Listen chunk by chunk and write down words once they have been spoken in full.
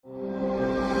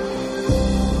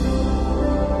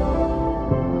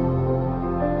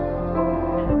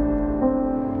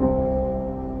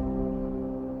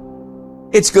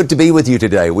It's good to be with you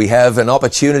today. We have an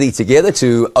opportunity together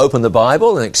to open the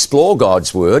Bible and explore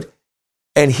God's Word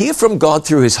and hear from God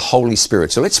through His Holy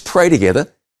Spirit. So let's pray together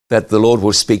that the Lord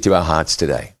will speak to our hearts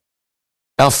today.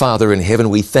 Our Father in heaven,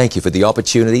 we thank you for the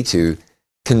opportunity to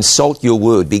consult your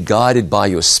Word, be guided by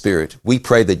your Spirit. We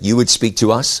pray that you would speak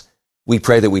to us. We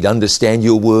pray that we'd understand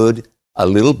your Word a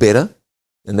little better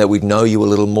and that we'd know you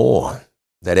a little more.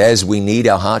 That as we need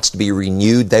our hearts to be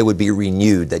renewed, they would be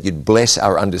renewed, that you'd bless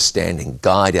our understanding,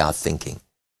 guide our thinking.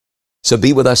 So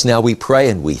be with us now, we pray,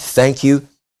 and we thank you.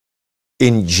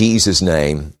 In Jesus'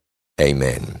 name,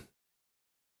 amen.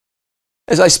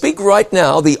 As I speak right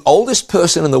now, the oldest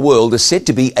person in the world is said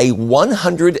to be a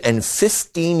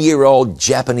 115-year-old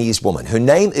Japanese woman. Her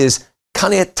name is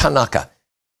Kane Tanaka,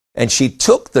 and she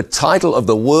took the title of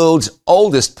the world's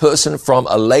oldest person from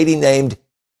a lady named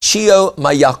Chiyo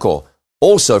Mayako,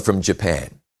 also from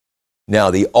Japan. Now,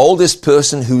 the oldest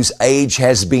person whose age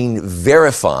has been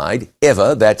verified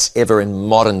ever, that's ever in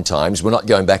modern times, we're not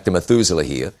going back to Methuselah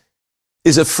here,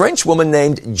 is a French woman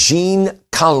named Jeanne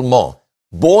Calment.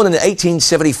 Born in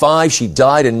 1875, she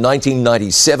died in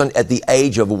 1997 at the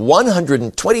age of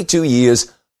 122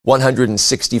 years,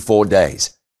 164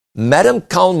 days. Madame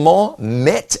Calment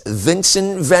met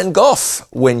Vincent van Gogh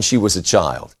when she was a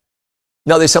child.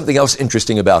 Now, there's something else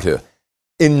interesting about her.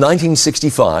 In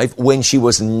 1965, when she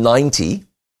was 90,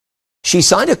 she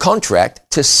signed a contract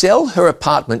to sell her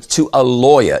apartment to a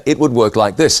lawyer. It would work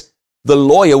like this. The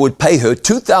lawyer would pay her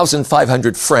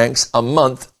 2,500 francs a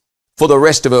month for the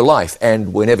rest of her life,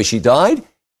 and whenever she died,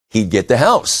 he'd get the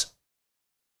house.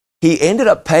 He ended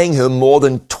up paying her more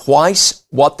than twice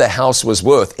what the house was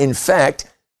worth. In fact,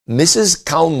 Mrs.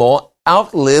 Calment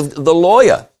outlived the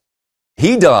lawyer.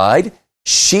 He died.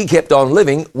 She kept on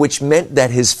living, which meant that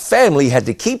his family had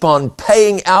to keep on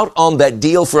paying out on that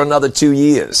deal for another 2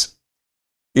 years.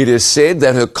 It is said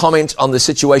that her comment on the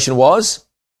situation was,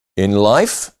 "In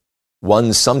life,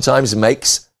 one sometimes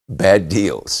makes bad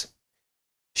deals."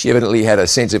 She evidently had a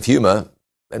sense of humor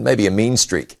and maybe a mean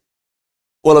streak.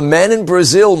 Well, a man in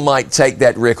Brazil might take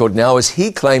that record now, as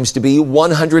he claims to be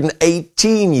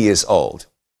 118 years old.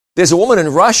 There's a woman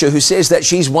in Russia who says that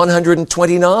she's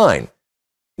 129.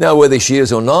 Now, whether she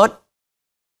is or not,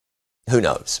 who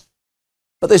knows?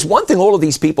 But there's one thing all of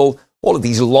these people, all of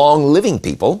these long-living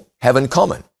people, have in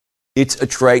common. It's a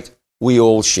trait we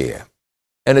all share.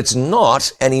 And it's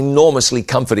not an enormously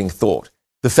comforting thought.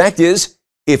 The fact is,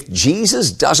 if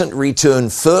Jesus doesn't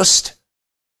return first,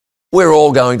 we're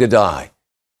all going to die.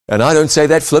 And I don't say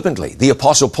that flippantly. The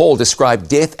Apostle Paul described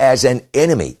death as an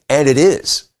enemy, and it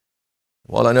is.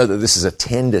 While I know that this is a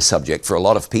tender subject for a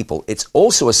lot of people, it's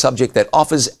also a subject that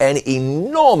offers an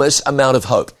enormous amount of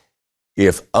hope.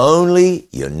 If only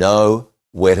you know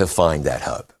where to find that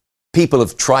hope. People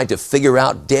have tried to figure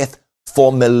out death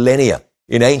for millennia.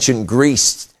 In ancient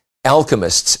Greece,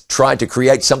 alchemists tried to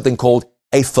create something called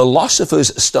a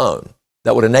philosopher's stone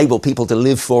that would enable people to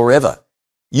live forever.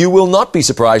 You will not be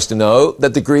surprised to know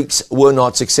that the Greeks were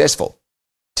not successful.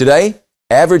 Today,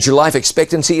 average life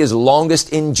expectancy is longest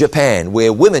in Japan,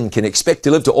 where women can expect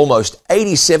to live to almost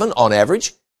 87 on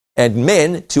average, and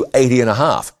men to 80 and a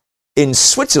half. In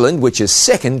Switzerland, which is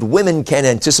second, women can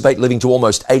anticipate living to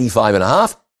almost 85 and a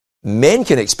half. Men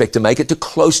can expect to make it to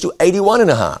close to 81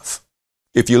 and a half.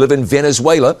 If you live in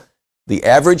Venezuela, the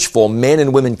average for men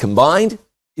and women combined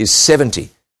is 70.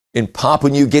 In Papua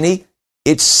New Guinea,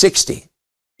 it's 60.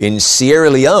 In Sierra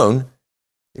Leone,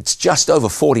 it's just over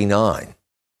 49.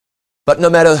 But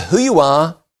no matter who you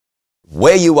are,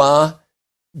 where you are,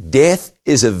 death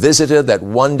is a visitor that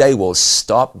one day will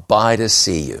stop by to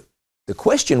see you. The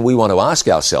question we want to ask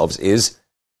ourselves is,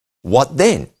 what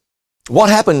then?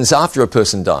 What happens after a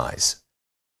person dies?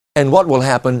 And what will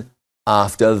happen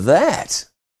after that?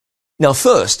 Now,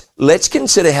 first, let's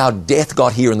consider how death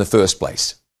got here in the first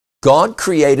place. God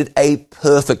created a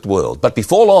perfect world, but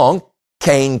before long,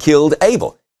 Cain killed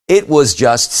Abel. It was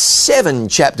just 7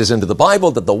 chapters into the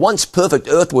Bible that the once perfect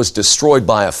earth was destroyed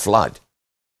by a flood.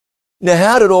 Now,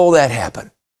 how did all that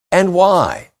happen? And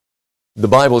why? The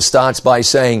Bible starts by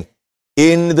saying,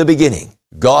 "In the beginning,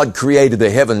 God created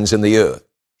the heavens and the earth."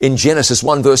 In Genesis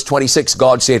 1 verse 26,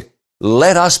 God said,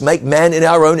 "Let us make man in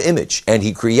our own image." And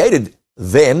he created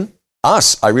them,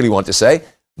 us, I really want to say,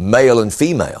 male and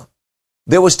female.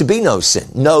 There was to be no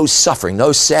sin, no suffering,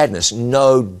 no sadness,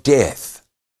 no death.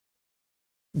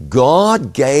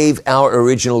 God gave our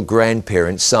original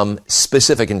grandparents some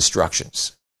specific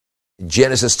instructions.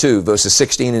 Genesis 2, verses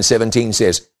 16 and 17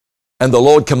 says, "And the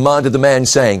Lord commanded the man,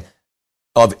 saying,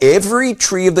 Of every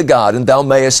tree of the garden thou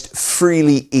mayest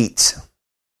freely eat,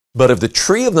 but of the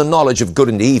tree of the knowledge of good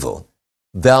and evil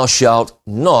thou shalt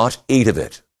not eat of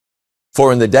it.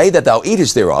 For in the day that thou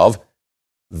eatest thereof,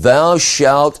 thou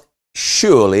shalt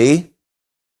surely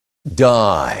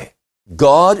die.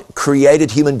 God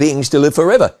created human beings to live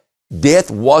forever.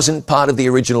 Death wasn't part of the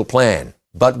original plan.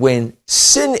 But when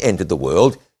sin entered the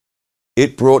world,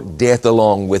 it brought death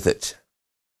along with it.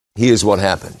 Here's what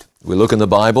happened. We look in the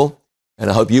Bible, and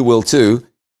I hope you will too,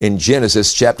 in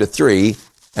Genesis chapter 3,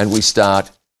 and we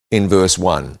start in verse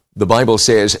 1. The Bible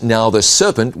says, Now the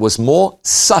serpent was more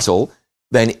subtle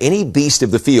than any beast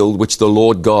of the field which the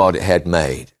Lord God had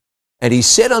made. And he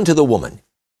said unto the woman,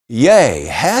 Yea,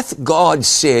 hath God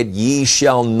said, Ye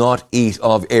shall not eat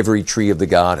of every tree of the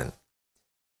garden?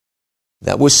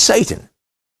 That was Satan,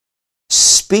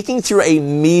 speaking through a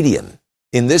medium,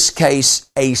 in this case,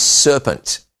 a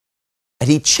serpent. And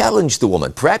he challenged the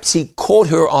woman. Perhaps he caught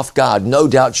her off guard. No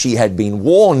doubt she had been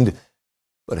warned.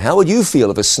 But how would you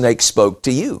feel if a snake spoke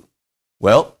to you?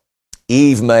 Well,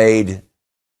 Eve made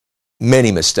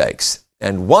many mistakes,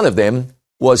 and one of them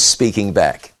was speaking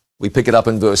back. We pick it up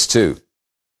in verse 2.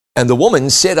 And the woman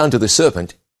said unto the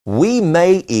serpent, We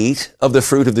may eat of the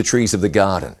fruit of the trees of the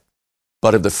garden,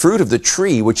 but of the fruit of the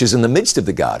tree which is in the midst of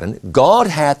the garden, God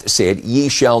hath said, Ye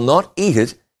shall not eat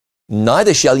it,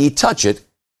 neither shall ye touch it,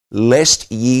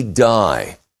 lest ye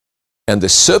die. And the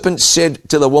serpent said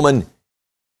to the woman,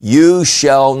 You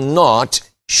shall not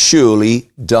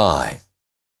surely die.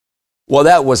 Well,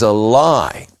 that was a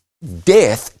lie.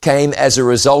 Death came as a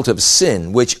result of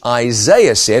sin, which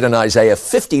Isaiah said in Isaiah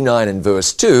 59 and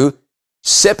verse 2,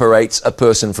 separates a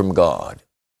person from God.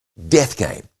 Death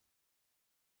came.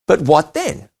 But what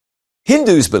then?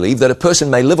 Hindus believe that a person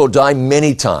may live or die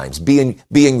many times, being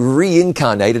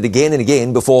reincarnated again and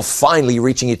again before finally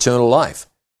reaching eternal life.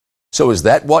 So is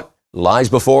that what lies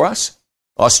before us?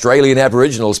 Australian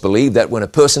Aboriginals believe that when a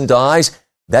person dies,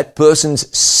 that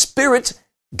person's spirit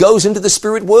goes into the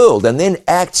spirit world and then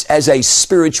acts as a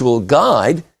spiritual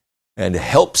guide and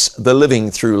helps the living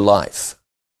through life.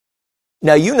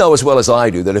 Now, you know as well as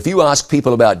I do that if you ask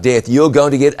people about death, you're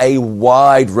going to get a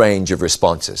wide range of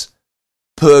responses.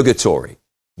 Purgatory,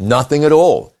 nothing at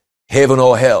all, heaven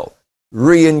or hell,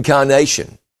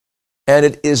 reincarnation. And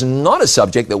it is not a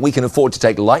subject that we can afford to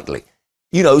take lightly.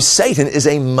 You know, Satan is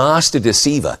a master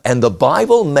deceiver, and the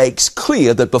Bible makes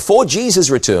clear that before Jesus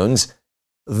returns,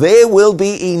 there will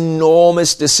be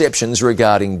enormous deceptions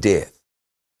regarding death.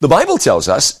 The Bible tells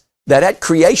us that at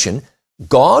creation,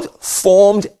 God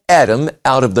formed Adam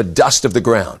out of the dust of the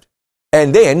ground,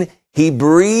 and then he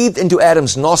breathed into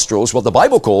Adam's nostrils what the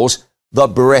Bible calls the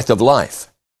breath of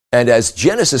life. And as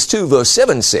Genesis 2 verse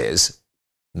 7 says,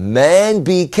 man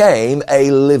became a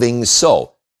living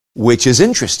soul, which is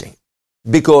interesting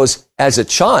because as a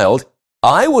child,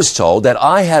 I was told that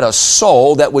I had a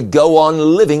soul that would go on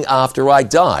living after I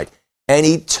died, an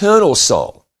eternal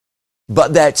soul.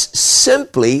 But that's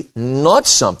simply not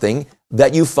something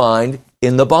that you find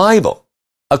in the Bible.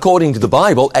 According to the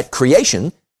Bible, at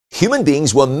creation, human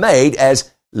beings were made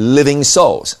as living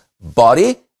souls,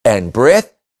 body and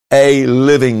breath, a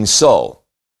living soul.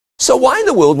 So why in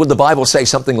the world would the Bible say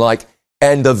something like,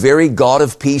 and the very God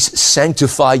of peace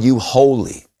sanctify you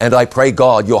wholly, and I pray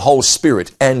God your whole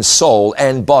spirit and soul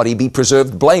and body be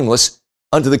preserved blameless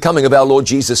unto the coming of our Lord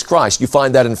Jesus Christ? You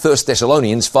find that in 1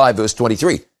 Thessalonians 5 verse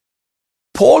 23.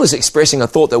 Paul is expressing a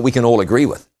thought that we can all agree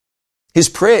with. His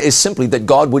prayer is simply that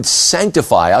God would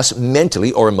sanctify us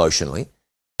mentally or emotionally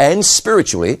and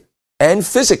spiritually and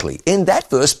physically. In that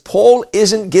verse, Paul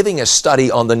isn't giving a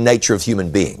study on the nature of human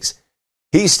beings.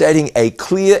 He's stating a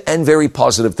clear and very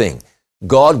positive thing.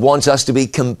 God wants us to be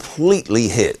completely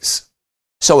His.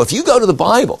 So if you go to the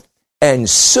Bible and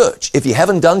search, if you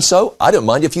haven't done so, I don't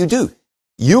mind if you do,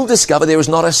 you'll discover there is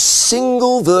not a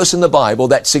single verse in the Bible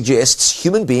that suggests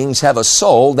human beings have a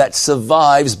soul that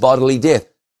survives bodily death.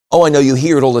 Oh, I know you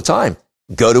hear it all the time.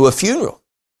 Go to a funeral.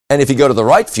 And if you go to the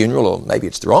right funeral, or maybe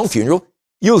it's the wrong funeral,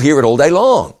 you'll hear it all day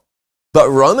long. But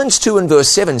Romans 2 and verse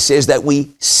 7 says that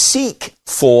we seek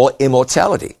for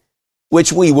immortality,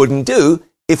 which we wouldn't do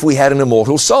if we had an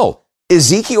immortal soul.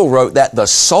 Ezekiel wrote that the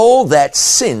soul that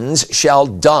sins shall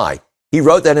die. He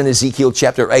wrote that in Ezekiel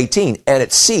chapter 18, and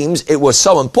it seems it was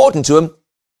so important to him,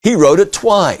 he wrote it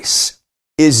twice.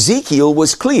 Ezekiel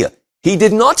was clear. He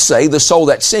did not say the soul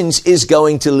that sins is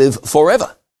going to live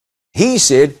forever. He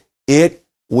said it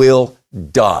will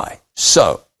die.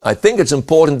 So, I think it's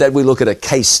important that we look at a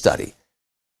case study.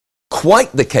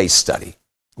 Quite the case study.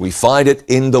 We find it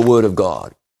in the Word of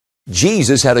God.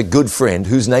 Jesus had a good friend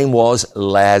whose name was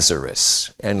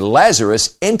Lazarus. And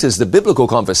Lazarus enters the biblical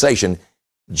conversation,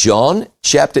 John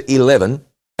chapter 11,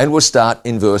 and we'll start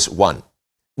in verse 1.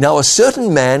 Now a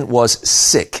certain man was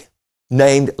sick,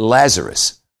 named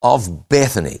Lazarus, of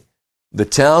Bethany, the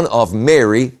town of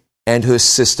Mary and her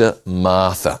sister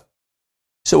Martha.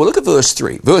 So we'll look at verse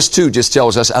 3. Verse 2 just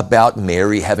tells us about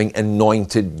Mary having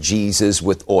anointed Jesus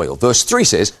with oil. Verse 3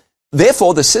 says,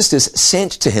 "Therefore the sisters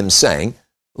sent to him, saying,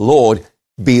 Lord,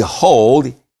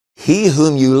 behold, he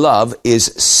whom you love is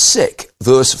sick."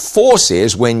 Verse 4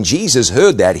 says, when Jesus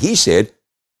heard that, he said,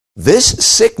 "This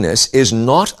sickness is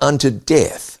not unto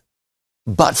death,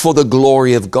 but for the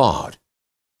glory of God,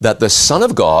 that the Son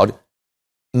of God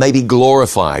may be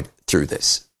glorified through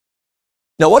this."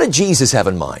 Now, what did Jesus have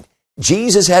in mind?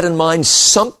 Jesus had in mind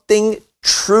something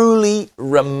truly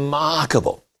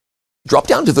remarkable. Drop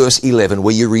down to verse 11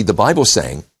 where you read the Bible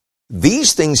saying,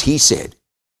 "These things he said,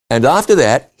 and after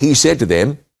that he said to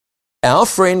them, Our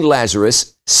friend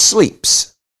Lazarus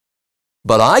sleeps,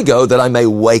 but I go that I may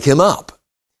wake him up."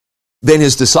 Then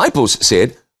his disciples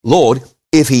said, "Lord,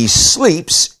 if he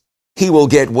sleeps, he will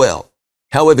get well."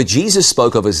 However, Jesus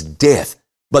spoke of his death,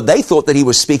 but they thought that he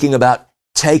was speaking about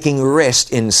taking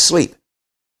rest in sleep.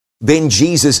 Then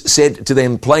Jesus said to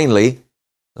them plainly,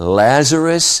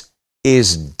 "Lazarus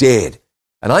is dead,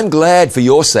 and I'm glad for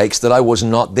your sakes that I was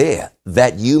not there,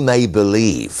 that you may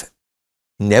believe.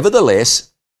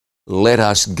 Nevertheless, let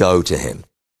us go to him."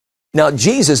 Now,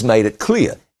 Jesus made it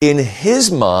clear. In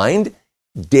his mind,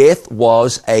 death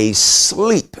was a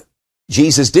sleep.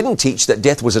 Jesus didn't teach that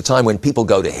death was a time when people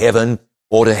go to heaven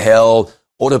or to hell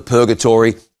or to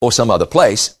purgatory or some other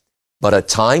place, but a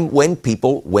time when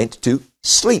people went to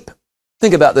sleep.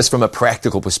 Think about this from a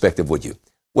practical perspective, would you?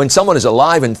 When someone is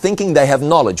alive and thinking they have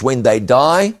knowledge, when they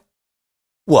die,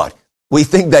 what? We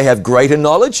think they have greater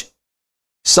knowledge?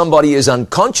 Somebody is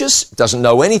unconscious, doesn't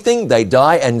know anything, they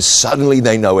die, and suddenly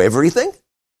they know everything?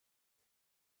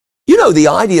 You know, the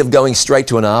idea of going straight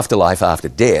to an afterlife after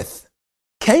death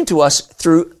came to us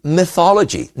through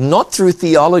mythology, not through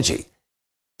theology.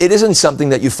 It isn't something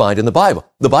that you find in the Bible.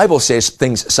 The Bible says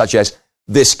things such as,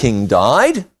 "This king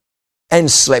died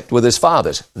and slept with his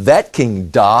fathers. That king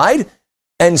died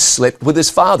and slept with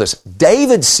his fathers."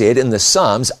 David said in the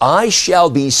Psalms, "I shall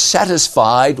be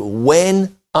satisfied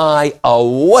when I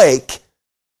awake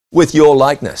with your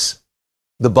likeness."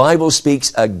 The Bible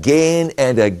speaks again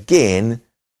and again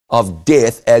of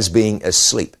death as being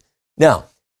asleep. Now,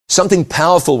 something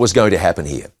powerful was going to happen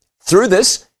here. Through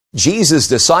this, Jesus'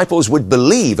 disciples would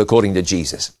believe according to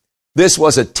Jesus. This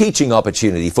was a teaching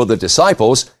opportunity for the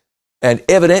disciples and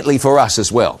evidently for us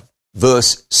as well.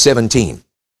 Verse 17,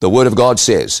 the Word of God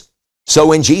says, "So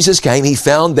when Jesus came, he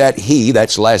found that he,"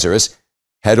 that's Lazarus,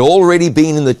 "had already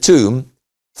been in the tomb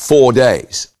 4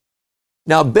 days."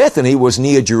 Now, Bethany was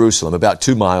near Jerusalem, about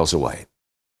 2 miles away.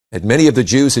 And many of the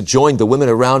Jews had joined the women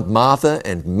around Martha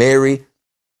and Mary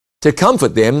to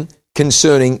comfort them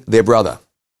concerning their brother.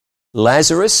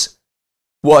 Lazarus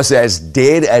was as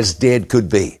dead could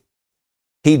be.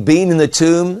 He'd been in the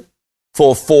tomb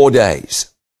for 4 days.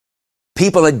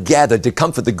 People had gathered to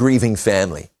comfort the grieving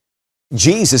family.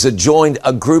 Jesus had joined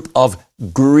a group of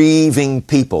grieving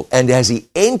people. And as he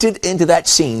entered into that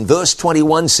scene, verse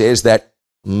 21 says that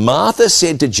Martha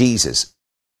said to Jesus,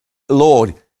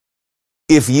 "Lord,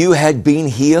 if you had been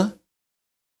here,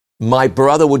 my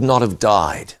brother would not have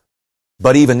died.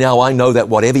 But even now I know that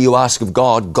whatever you ask of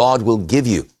God, God will give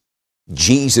you."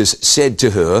 Jesus said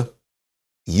to her,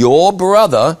 "Your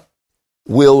brother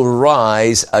will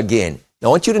rise again." Now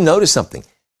I want you to notice something.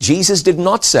 Jesus did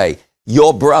not say,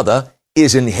 "Your brother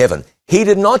is in heaven." He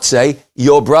did not say,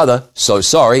 "Your brother, so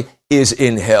sorry, is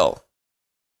in hell."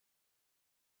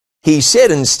 He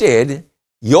said instead,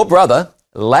 "Your brother,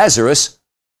 Lazarus,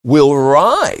 will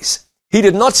rise." He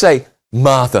did not say,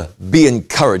 "Martha, be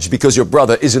encouraged because your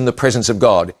brother is in the presence of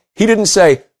God." He didn't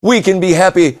say, "We can be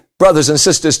happy, brothers and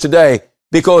sisters, today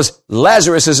because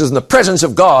Lazarus is in the presence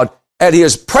of God and he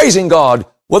is praising God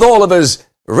with all of his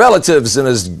relatives and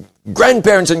his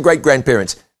grandparents and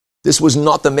great-grandparents." This was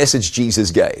not the message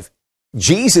Jesus gave.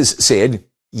 Jesus said,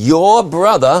 "Your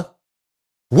brother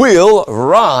will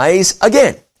rise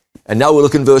again." And now we'll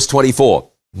look in verse 24.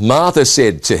 Martha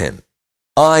said to him,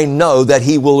 "I know that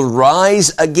he will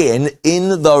rise again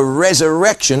in the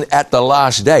resurrection at the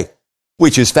last day,"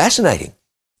 which is fascinating.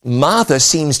 Martha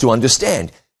seems to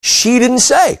understand. She didn't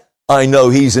say, "I know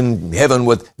he's in heaven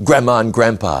with grandma and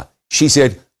grandpa." She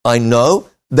said, "I know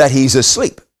that he's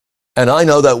asleep, and I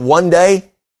know that one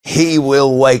day he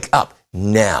will wake up."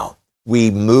 Now, we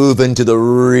move into the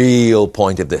real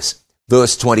point of this.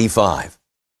 Verse 25.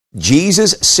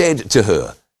 Jesus said to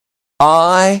her,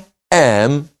 "I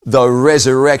am the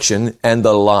resurrection and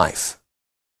the life.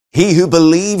 He who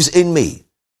believes in me,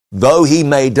 though he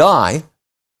may die,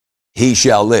 he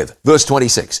shall live." Verse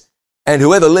 26, "And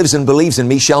whoever lives and believes in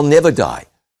me shall never die."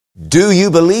 Do you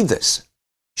believe this?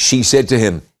 She said to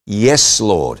him, "Yes,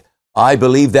 Lord, I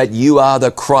believe that you are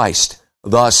the Christ,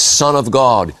 the Son of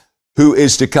God, who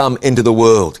is to come into the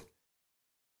world."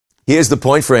 Here's the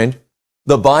point, friend.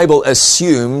 The Bible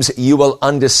assumes you will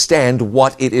understand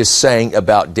what it is saying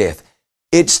about death.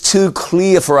 It's too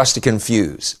clear for us to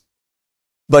confuse.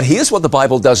 But here's what the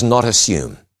Bible does not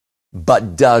assume,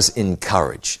 but does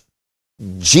encourage.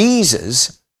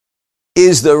 Jesus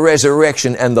is the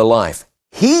resurrection and the life.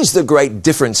 He's the great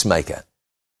difference maker.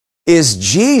 Is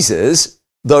Jesus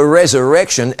the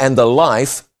resurrection and the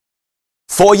life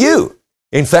for you?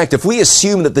 In fact, if we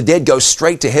assume that the dead go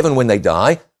straight to heaven when they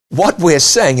die, what we're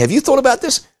saying, have you thought about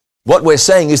this? What we're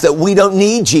saying is that we don't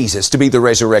need Jesus to be the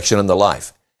resurrection and the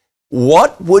life.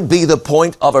 What would be the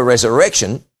point of a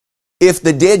resurrection if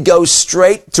the dead go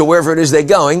straight to wherever it is they're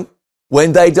going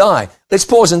when they die? Let's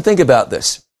pause and think about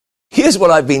this. Here's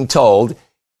what I've been told,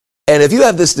 and if you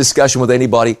have this discussion with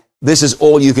anybody, this is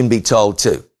all you can be told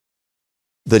too.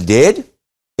 The dead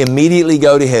immediately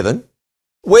go to heaven,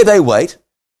 where they wait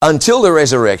until the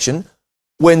resurrection,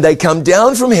 when they come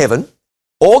down from heaven,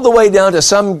 all the way down to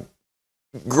some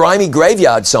grimy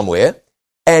graveyard somewhere,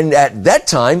 and at that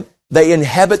time, they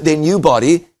inhabit their new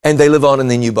body, and they live on in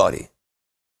their new body.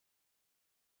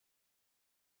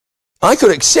 I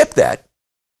could accept that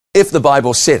if the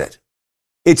Bible said it.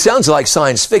 It sounds like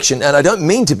science fiction, and I don't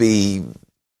mean to be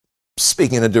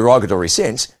speaking in a derogatory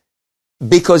sense,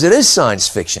 because it is science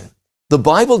fiction. The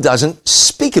Bible doesn't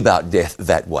speak about death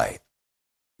that way.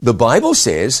 The Bible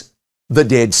says the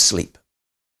dead sleep.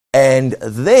 And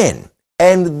then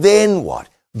what?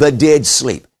 The dead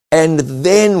sleep. And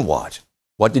then what?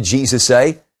 What did Jesus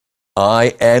say?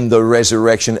 I am the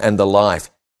resurrection and the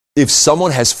life. If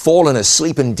someone has fallen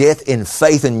asleep in death in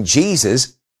faith in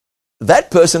Jesus, that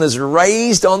person is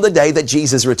raised on the day that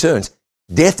Jesus returns.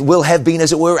 Death will have been,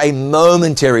 as it were, a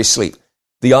momentary sleep.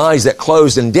 The eyes that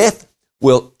closed in death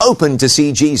will open to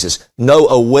see Jesus. No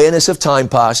awareness of time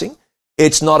passing.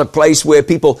 It's not a place where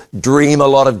people dream a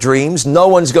lot of dreams. No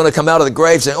one's going to come out of the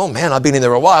grave saying, "Oh man, I've been in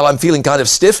there a while. I'm feeling kind of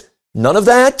stiff." None of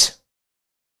that.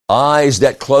 Eyes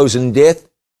that close in death,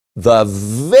 the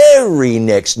very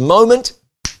next moment,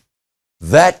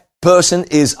 that person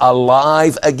is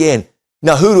alive again.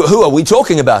 Now, who are we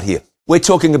talking about here? We're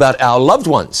talking about our loved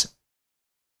ones,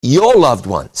 your loved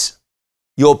ones,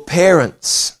 your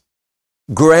parents,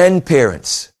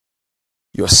 grandparents,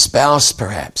 your spouse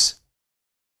perhaps,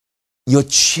 your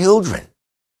children.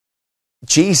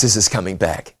 Jesus is coming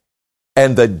back,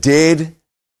 and the dead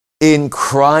in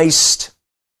Christ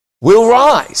will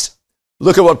rise.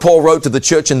 Look at what Paul wrote to the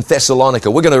church in Thessalonica.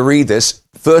 We're going to read this,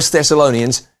 1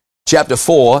 Thessalonians chapter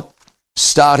 4,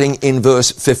 starting in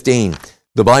verse 15.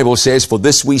 The Bible says, "For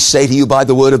this we say to you by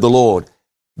the word of the Lord,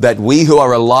 that we who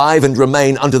are alive and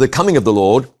remain unto the coming of the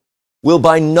Lord will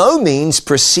by no means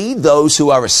precede those who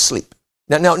are asleep."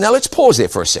 Now let's pause there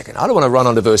for a second. I don't want to run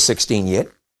on to verse 16 yet.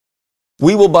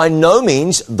 We will by no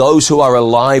means, those who are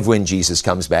alive when Jesus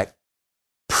comes back,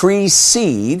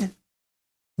 precede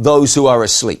those who are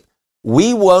asleep.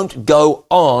 We won't go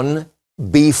on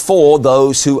before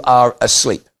those who are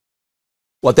asleep.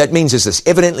 What that means is this.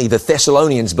 Evidently, the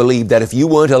Thessalonians believed that if you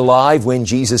weren't alive when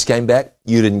Jesus came back,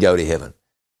 you didn't go to heaven.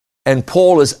 And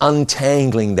Paul is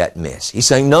untangling that mess. He's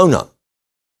saying, no.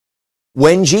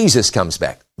 When Jesus comes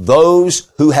back, those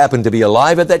who happen to be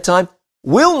alive at that time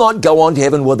will not go on to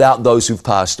heaven without those who've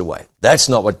passed away. That's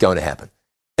not what's going to happen.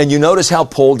 And you notice how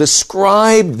Paul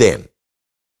described them.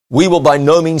 We will by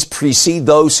no means precede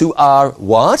those who are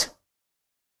what?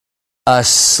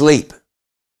 Asleep.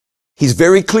 He's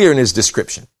very clear in his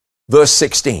description. Verse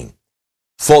 16.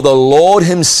 "For the Lord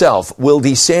himself will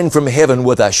descend from heaven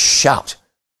with a shout,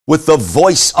 with the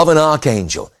voice of an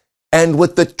archangel, and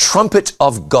with the trumpet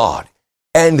of God,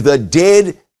 and the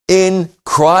dead in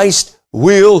Christ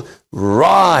will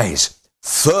rise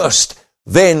first.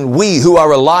 Then we who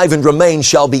are alive and remain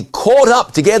shall be caught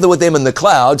up together with them in the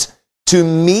clouds to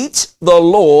meet the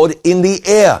Lord in the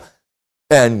air.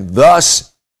 And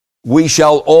thus we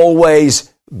shall always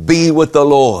be with the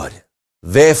Lord.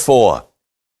 Therefore,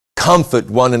 comfort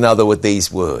one another with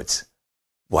these words."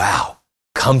 Wow,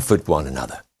 comfort one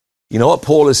another. You know what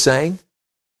Paul is saying?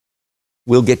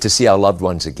 We'll get to see our loved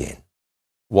ones again.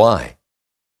 Why?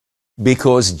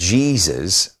 Because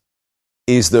Jesus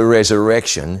is the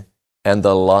resurrection and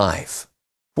the life.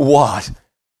 What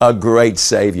a great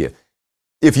Savior.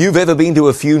 If you've ever been to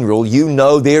a funeral, you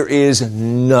know there is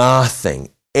nothing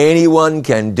anyone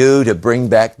can do to bring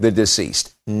back the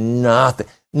deceased. Nothing.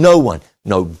 No one.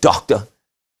 No doctor.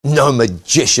 No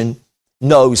magician.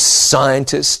 No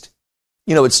scientist.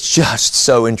 You know, it's just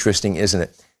so interesting, isn't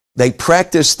it? They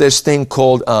practice this thing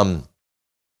called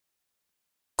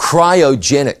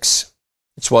Cryogenics.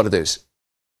 That's what it is.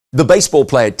 The baseball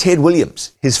player Ted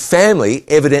Williams, his family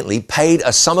evidently paid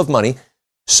a sum of money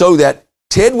so that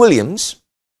Ted Williams'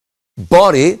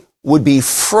 body would be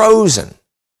frozen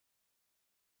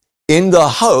in the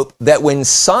hope that when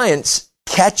science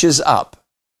catches up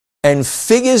and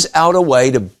figures out a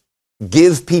way to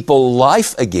give people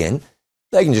life again,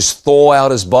 they can just thaw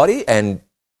out his body. And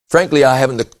frankly, I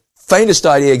haven't the faintest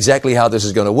idea exactly how this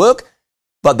is going to work.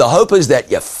 But the hope is that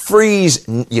you freeze,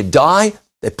 you die,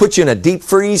 they put you in a deep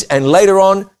freeze, and later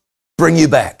on, bring you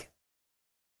back.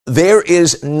 There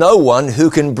is no one who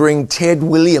can bring Ted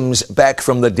Williams back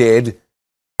from the dead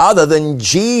other than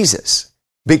Jesus.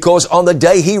 Because on the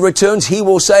day he returns, he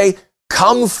will say,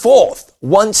 come forth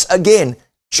once again,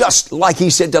 just like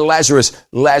he said to Lazarus,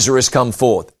 Lazarus, come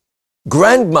forth.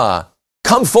 Grandma,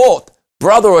 come forth.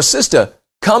 Brother or sister,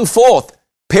 come forth.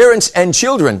 Parents and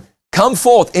children, come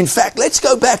forth. In fact, let's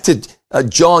go back to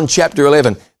John chapter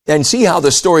 11 and see how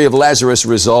the story of Lazarus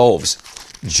resolves.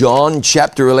 John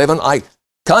chapter 11, I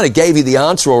kind of gave you the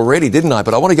answer already, didn't I?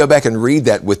 But I want to go back and read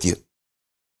that with you.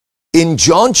 In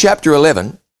John chapter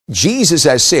 11, Jesus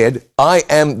has said, I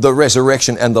am the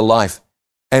resurrection and the life.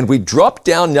 And we drop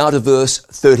down now to verse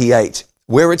 38,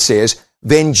 where it says,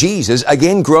 then Jesus,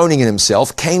 again groaning in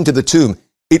himself, came to the tomb.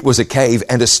 It was a cave,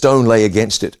 and a stone lay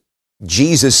against it.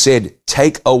 Jesus said,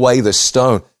 take away the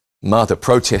stone. Martha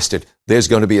protested, there's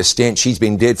going to be a stench. She's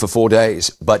been dead for 4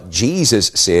 days. But Jesus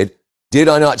said, did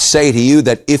I not say to you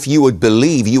that if you would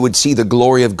believe, you would see the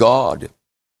glory of God?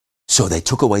 So they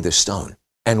took away the stone.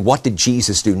 And what did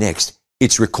Jesus do next?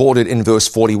 It's recorded in verse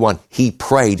 41. He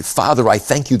prayed, Father, I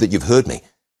thank you that you've heard me.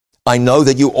 I know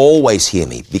that you always hear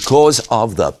me. Because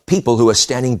of the people who are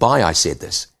standing by, I said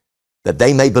this, that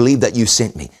they may believe that you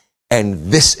sent me.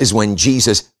 And this is when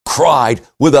Jesus cried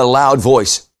with a loud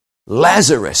voice,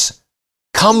 Lazarus,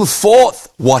 come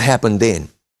forth. What happened then?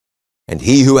 And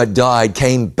he who had died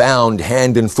came bound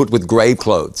hand and foot with grave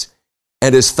clothes,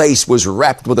 and his face was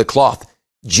wrapped with a cloth.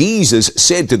 Jesus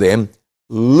said to them,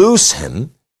 loose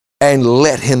him and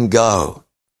let him go.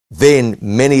 Then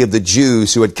many of the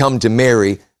Jews who had come to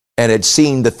Mary and had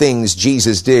seen the things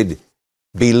Jesus did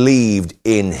believed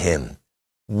in him.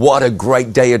 What a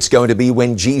great day it's going to be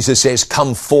when Jesus says,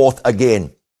 come forth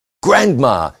again.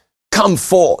 Grandma, come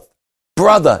forth.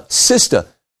 Brother, sister,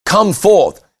 come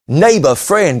forth. Neighbor,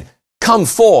 friend, come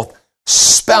forth.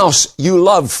 Spouse you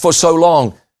loved for so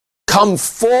long, come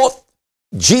forth.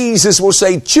 Jesus will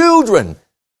say, children,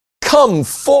 come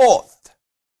forth.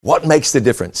 What makes the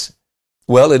difference?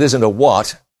 Well, it isn't a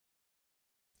what,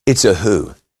 it's a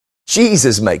who.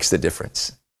 Jesus makes the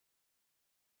difference.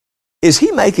 Is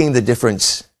he making the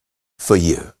difference for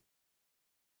you?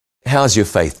 How's your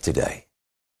faith today?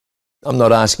 I'm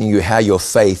not asking you how your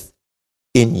faith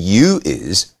in you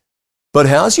is, but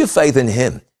how's your faith in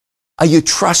him? Are you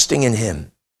trusting in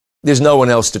him? There's no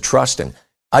one else to trust in.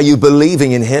 Are you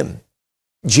believing in him?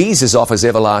 Jesus offers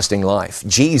everlasting life.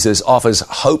 Jesus offers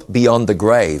hope beyond the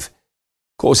grave.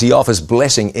 Of course, he offers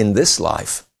blessing in this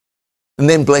life and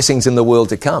then blessings in the world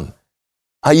to come.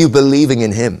 Are you believing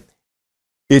in him?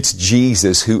 It's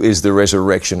Jesus who is the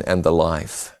resurrection and the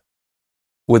life.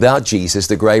 Without Jesus,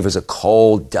 the grave is a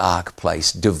cold, dark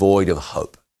place, devoid of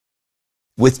hope.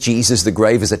 With Jesus, the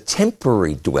grave is a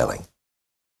temporary dwelling,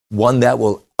 one that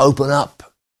will open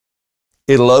up.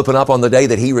 It'll open up on the day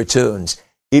that he returns.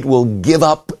 It will give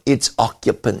up its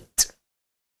occupant.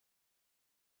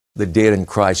 The dead in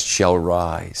Christ shall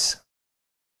rise.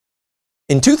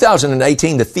 In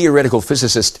 2018, the theoretical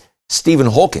physicist Stephen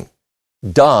Hawking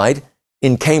died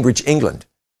in Cambridge, England.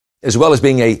 As well as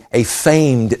being a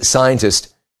famed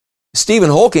scientist, Stephen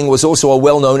Hawking was also a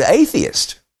well-known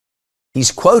atheist.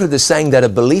 He's quoted as saying that a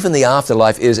belief in the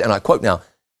afterlife is, and I quote now,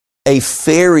 a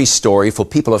fairy story for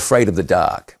people afraid of the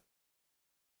dark.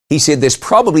 He said there's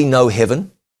probably no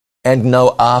heaven and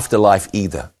no afterlife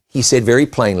either. He said very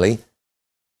plainly,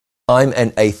 I'm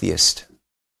an atheist.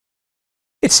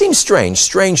 It seems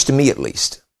strange to me at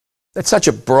least, that such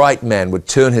a bright man would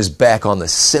turn his back on the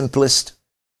simplest,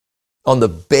 on the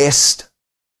best,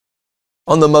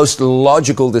 on the most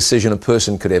logical decision a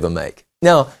person could ever make.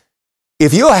 Now,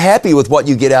 if you're happy with what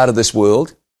you get out of this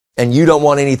world and you don't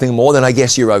want anything more, then I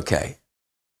guess you're okay.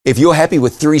 If you're happy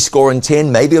with 70,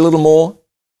 maybe a little more,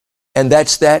 and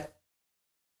that's that,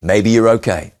 maybe you're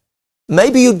okay.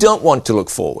 Maybe you don't want to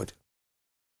look forward.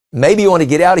 Maybe you want to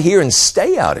get out of here and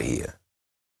stay out of here.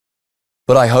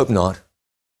 But I hope not.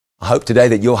 I hope today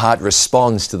that your heart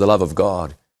responds to the love of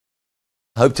God.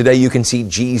 I hope today you can see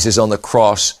Jesus on the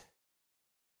cross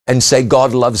and say,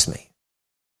 God loves me.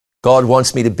 God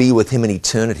wants me to be with him in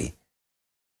eternity.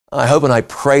 I hope and I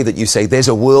pray that you say there's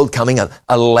a world coming,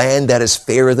 a land that is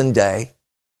fairer than day,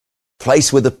 a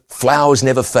place where the flowers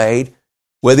never fade,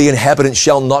 where the inhabitants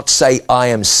shall not say, I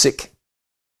am sick,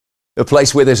 a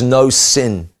place where there's no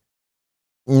sin,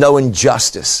 no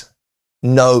injustice,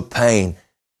 no pain,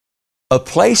 a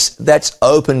place that's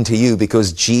open to you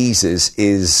because Jesus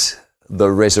is the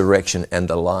resurrection and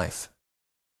the life.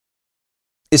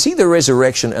 Is he the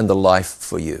resurrection and the life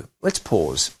for you? Let's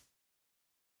pause.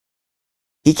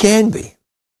 He can be.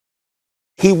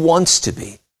 He wants to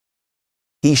be.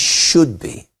 He should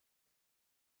be.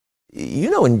 You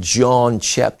know, in John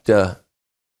chapter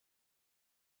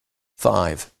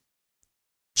 5,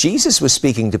 Jesus was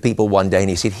speaking to people one day and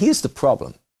he said, here's the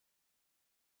problem.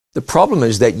 The problem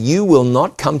is that you will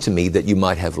not come to me that you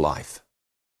might have life.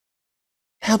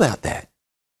 How about that?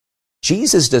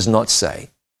 Jesus does not say,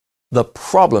 the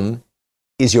problem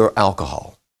is your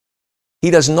alcohol.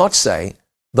 He does not say,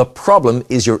 the problem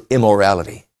is your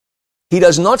immorality. He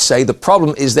does not say, the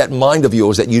problem is that mind of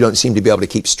yours that you don't seem to be able to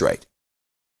keep straight.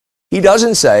 He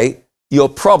doesn't say, your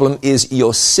problem is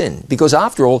your sin, because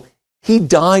after all, he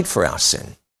died for our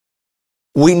sin.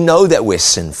 We know that we're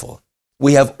sinful.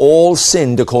 We have all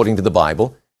sinned according to the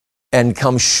Bible and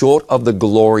come short of the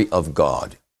glory of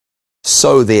God.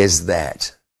 So there's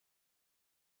that.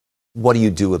 What do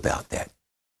you do about that?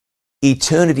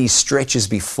 Eternity stretches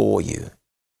before you,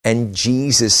 and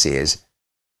Jesus says,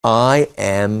 I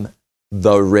am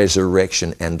the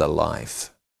resurrection and the life.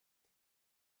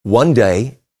 One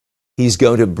day, he's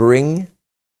going to bring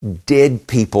dead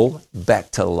people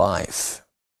back to life.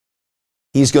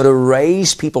 He's going to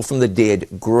raise people from the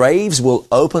dead. Graves will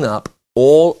open up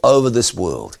all over this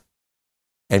world,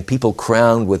 and people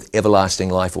crowned with everlasting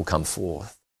life will come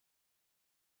forth.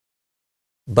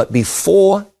 But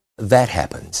before that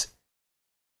happens,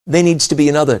 there needs to be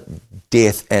another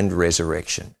death and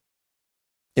resurrection.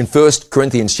 In 1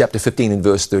 Corinthians chapter 15 and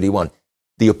verse 31,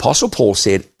 the Apostle Paul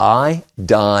said, I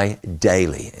die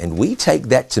daily. And we take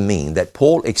that to mean that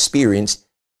Paul experienced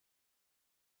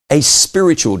a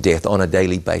spiritual death on a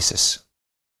daily basis.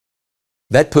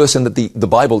 That person that the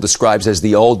Bible describes as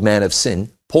the old man of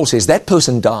sin, Paul says that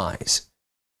person dies.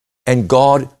 And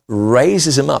God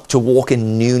raises him up to walk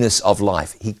in newness of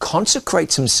life. He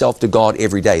consecrates himself to God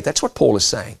every day. That's what Paul is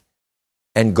saying.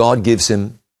 And God gives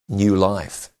him new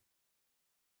life.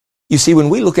 You see, when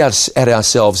we look at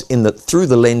ourselves through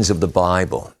the lens of the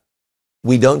Bible,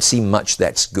 we don't see much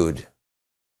that's good.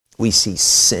 We see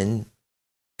sin,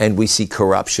 and we see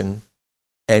corruption,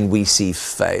 and we see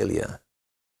failure.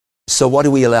 So what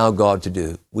do we allow God to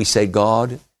do? We say,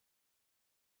 God,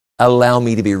 allow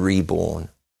me to be reborn.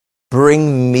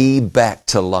 Bring me back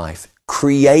to life.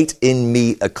 Create in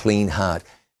me a clean heart.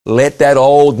 Let that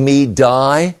old me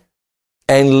die,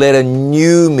 and let a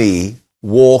new me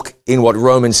walk in what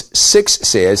Romans 6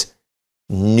 says,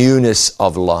 newness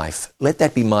of life. Let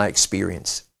that be my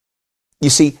experience. You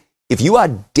see, if you are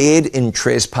dead in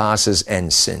trespasses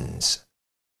and sins,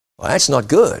 well, that's not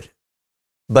good.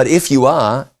 But if you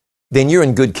are, then you're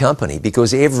in good company,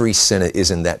 because every sinner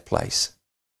is in that place.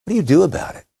 What do you do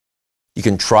about it? You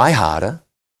can try harder,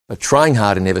 but trying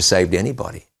harder never saved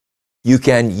anybody. You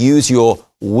can use your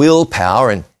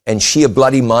willpower and sheer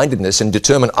bloody-mindedness and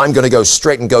determine, I'm going to go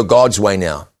straight and go God's way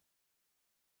now.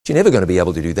 But you're never going to be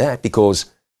able to do that,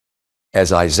 because,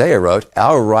 as Isaiah wrote,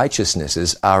 our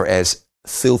righteousnesses are as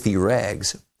filthy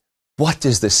rags. What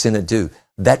does the sinner do?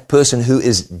 That person who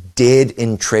is dead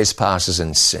in trespasses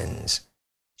and sins,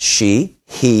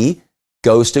 he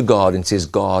goes to God and says,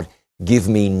 God, give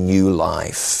me new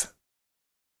life.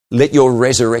 Let your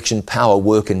resurrection power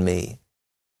work in me.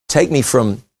 Take me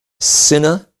from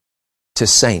sinner to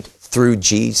saint through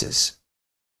Jesus.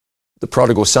 The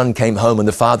prodigal son came home and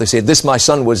the father said, this my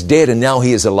son was dead and now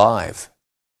he is alive.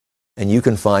 And you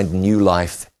can find new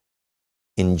life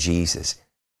in Jesus.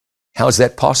 How is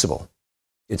that possible?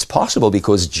 It's possible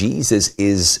because Jesus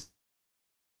is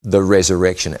the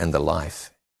resurrection and the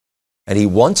life. And he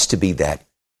wants to be that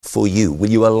for you. Will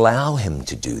you allow him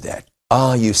to do that?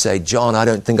 You say, John, I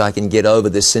don't think I can get over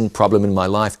this sin problem in my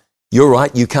life. You're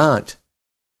right, you can't.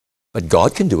 But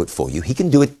God can do it for you. He can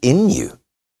do it in you.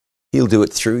 He'll do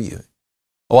it through you.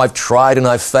 I've tried and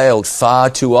I've failed far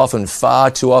too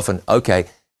often. Okay,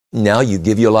 now you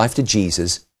give your life to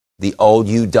Jesus. The old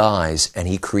you dies, and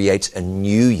he creates a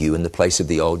new you in the place of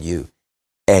the old you.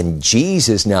 And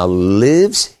Jesus now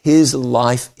lives his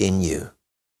life in you.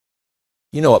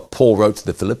 You know what Paul wrote to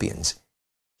the Philippians?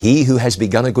 He who has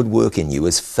begun a good work in you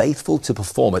is faithful to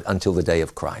perform it until the day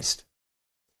of Christ.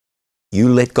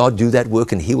 You let God do that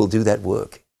work, and he will do that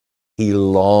work. He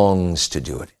longs to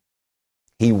do it.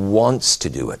 He wants to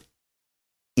do it.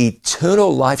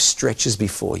 eternal life stretches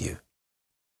before you.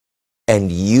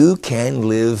 And you can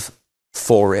live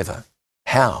forever.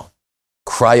 How?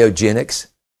 Cryogenics?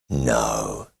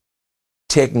 No.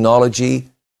 Technology?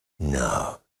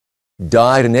 No.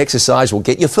 Diet and exercise will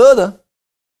get you further,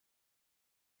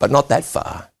 but not that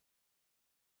far.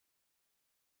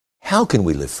 How can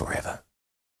we live forever?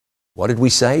 What did we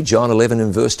say? John 11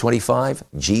 and verse 25?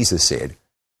 Jesus said,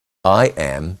 I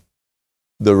am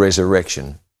the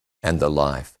resurrection and the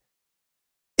life.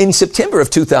 In September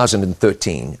of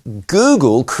 2013,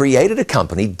 Google created a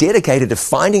company dedicated to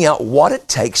finding out what it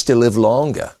takes to live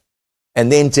longer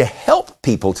and then to help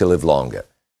people to live longer.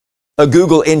 A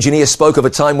Google engineer spoke of a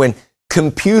time when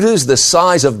computers the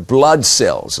size of blood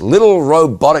cells, little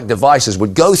robotic devices,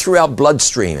 would go through our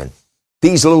bloodstream, and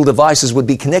these little devices would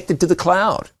be connected to the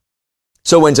cloud.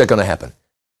 So when's that going to happen?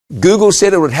 Google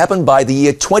said it would happen by the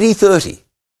year 2030.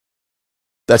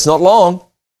 That's not long.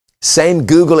 Same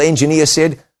Google engineer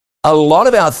said, a lot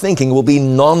of our thinking will be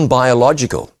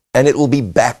non-biological, and it will be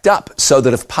backed up so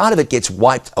that if part of it gets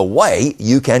wiped away,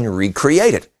 you can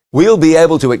recreate it. We'll be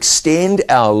able to extend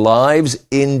our lives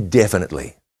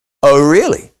indefinitely. Oh,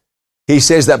 really? He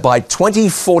says that by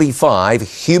 2045,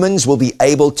 humans will be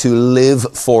able to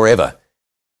live forever.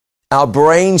 Our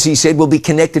brains, he said, will be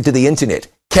connected to the internet.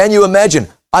 Can you imagine?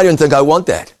 I don't think I want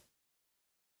that.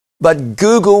 But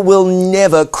Google will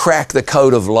never crack the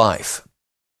code of life.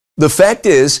 The fact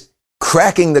is,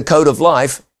 cracking the code of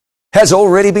life has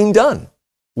already been done.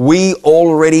 We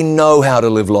already know how to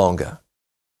live longer.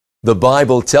 The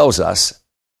Bible tells us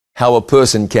how a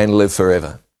person can live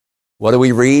forever. What do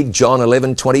we read? John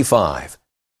 11:25.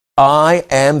 I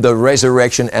am the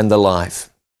resurrection and the life.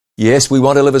 Yes, we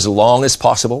want to live as long as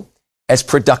possible, as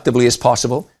productively as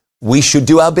possible. We should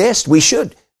do our best. We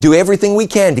should do everything we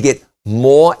can to get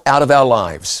more out of our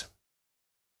lives.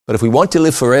 But if we want to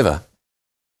live forever,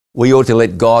 we ought to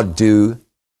let God do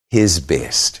His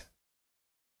best.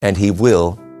 And He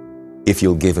will if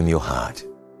you'll give Him your heart.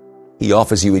 He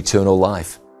offers you eternal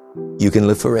life. You can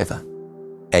live forever.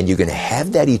 And you can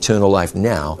have that eternal life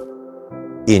now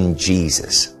in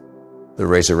Jesus, the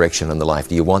resurrection and the life.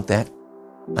 Do you want that?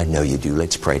 I know you do.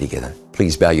 Let's pray together.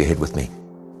 Please bow your head with me.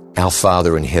 Our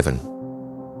Father in heaven.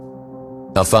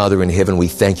 Our Father in heaven, we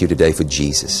thank you today for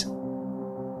Jesus.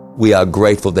 We are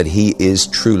grateful that He is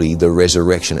truly the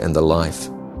resurrection and the life.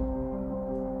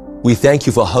 We thank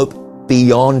you for hope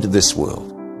beyond this world.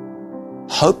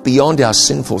 Hope beyond our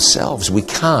sinful selves. We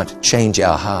can't change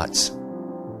our hearts.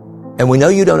 And we know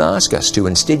you don't ask us to.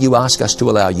 Instead, you ask us to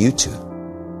allow you to.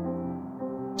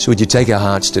 So would you take our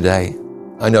hearts today?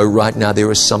 I know right now there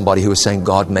is somebody who is saying,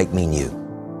 God, make me new.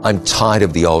 I'm tired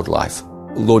of the old life.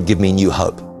 Lord, give me new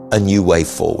hope, a new way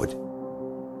forward.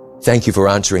 Thank you for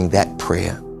answering that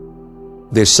prayer.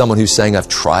 There's someone who's saying, I've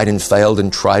tried and failed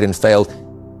and tried and failed.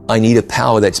 I need a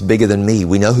power that's bigger than me.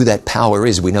 We know who that power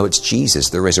is. We know it's Jesus,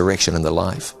 the resurrection and the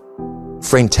life.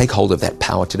 Friend, take hold of that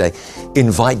power today.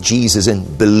 Invite Jesus in,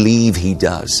 believe He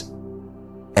does,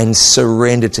 and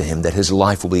surrender to Him that His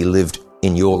life will be lived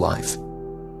in your life.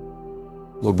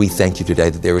 Lord, we thank you today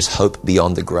that there is hope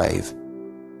beyond the grave.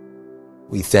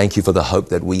 We thank you for the hope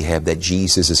that we have that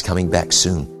Jesus is coming back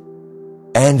soon,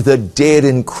 and the dead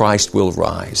in Christ will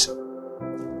rise.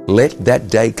 Let that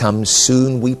day come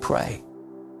soon, we pray.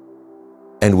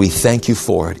 And we thank you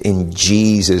for it in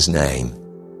Jesus' name.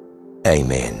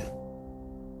 Amen.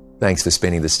 Thanks for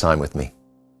spending this time with me.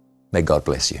 May God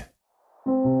bless you.